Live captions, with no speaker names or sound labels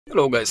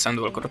Hello guys and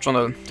welcome to the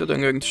channel. Today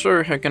I'm going to show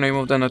you how you can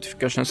remove the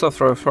notification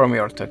software from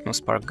your Tecno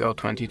Spark Go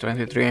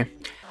 2023.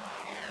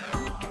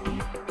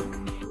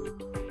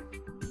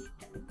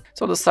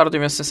 So to start,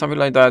 if you see something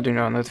like that in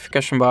your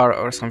notification bar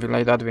or something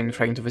like that when you're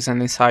trying to visit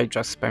inside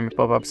just spammy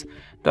pop-ups,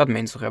 that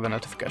means you have a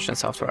notification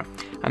software.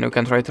 And you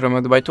can try to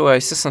remove it by two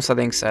ways: system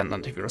settings and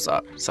antivirus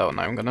app. So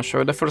now I'm gonna show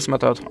you the first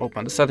method.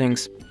 Open the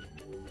settings,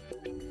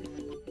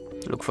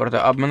 look for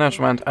the app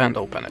management and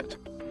open it.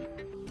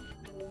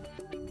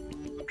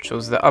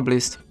 Choose the app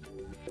list.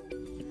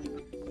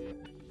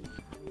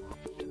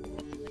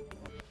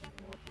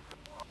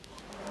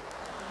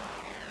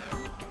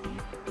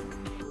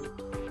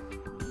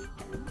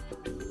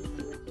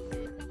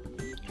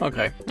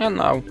 Okay, and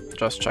now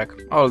just check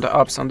all the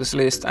apps on this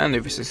list, and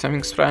if you see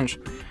something strange,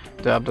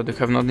 the app that you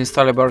have not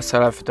installed by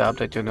yourself, the app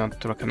that you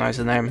don't recognize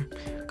the name,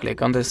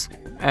 click on this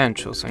and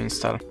choose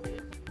install.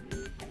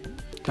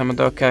 Tell me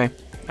the OK,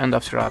 and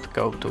after that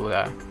go to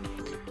the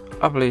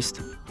app list.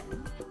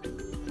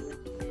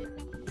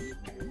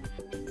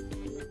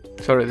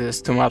 Sorry, this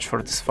is too much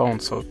for this phone,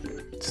 so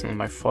it's not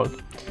my fault.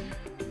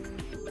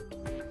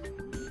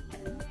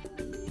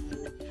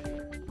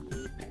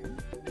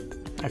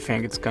 I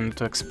think it's going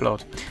to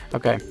explode.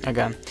 Okay,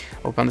 again,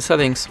 open the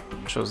settings,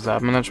 choose the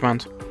app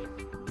management,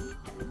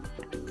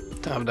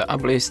 tap the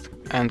app list,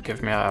 and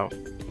give me a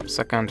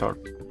second or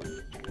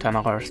 10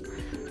 hours.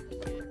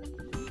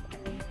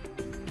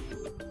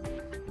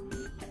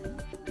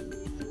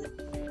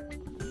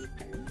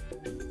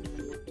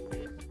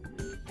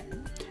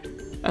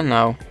 And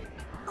now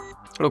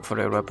look for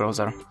your web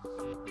browser.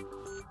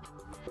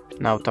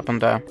 Now tap on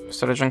the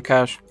storage and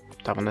cache,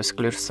 tap on this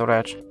clear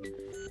storage,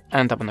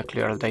 and tap on the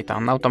clear data.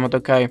 Now tap on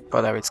OK,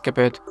 but I will skip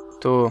it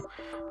to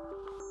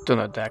do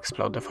not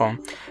explode the phone.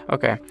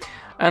 Okay,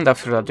 and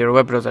after that your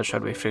web browser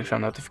should be free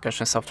from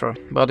notification software.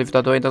 But if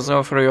that way doesn't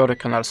work for you, you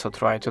can also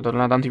try to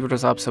download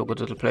antivirus app. So go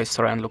to the Play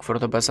Store and look for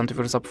the best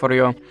antivirus app for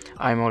you.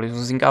 I'm only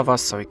using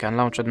Avast, so you can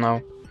launch it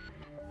now.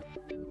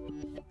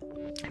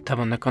 Tap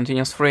on the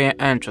continuous free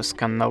and choose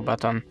scan now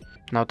button.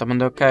 Now tap on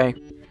the OK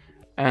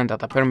and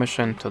add a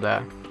permission to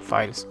the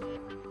files.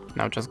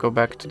 Now just go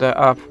back to the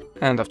app,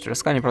 and after the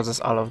scanning process,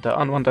 all of the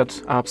unwanted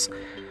apps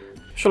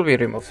should be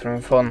removed from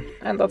your phone.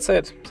 And that's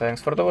it.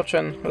 Thanks for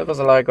watching, leave us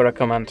a like or a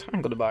comment,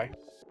 and goodbye.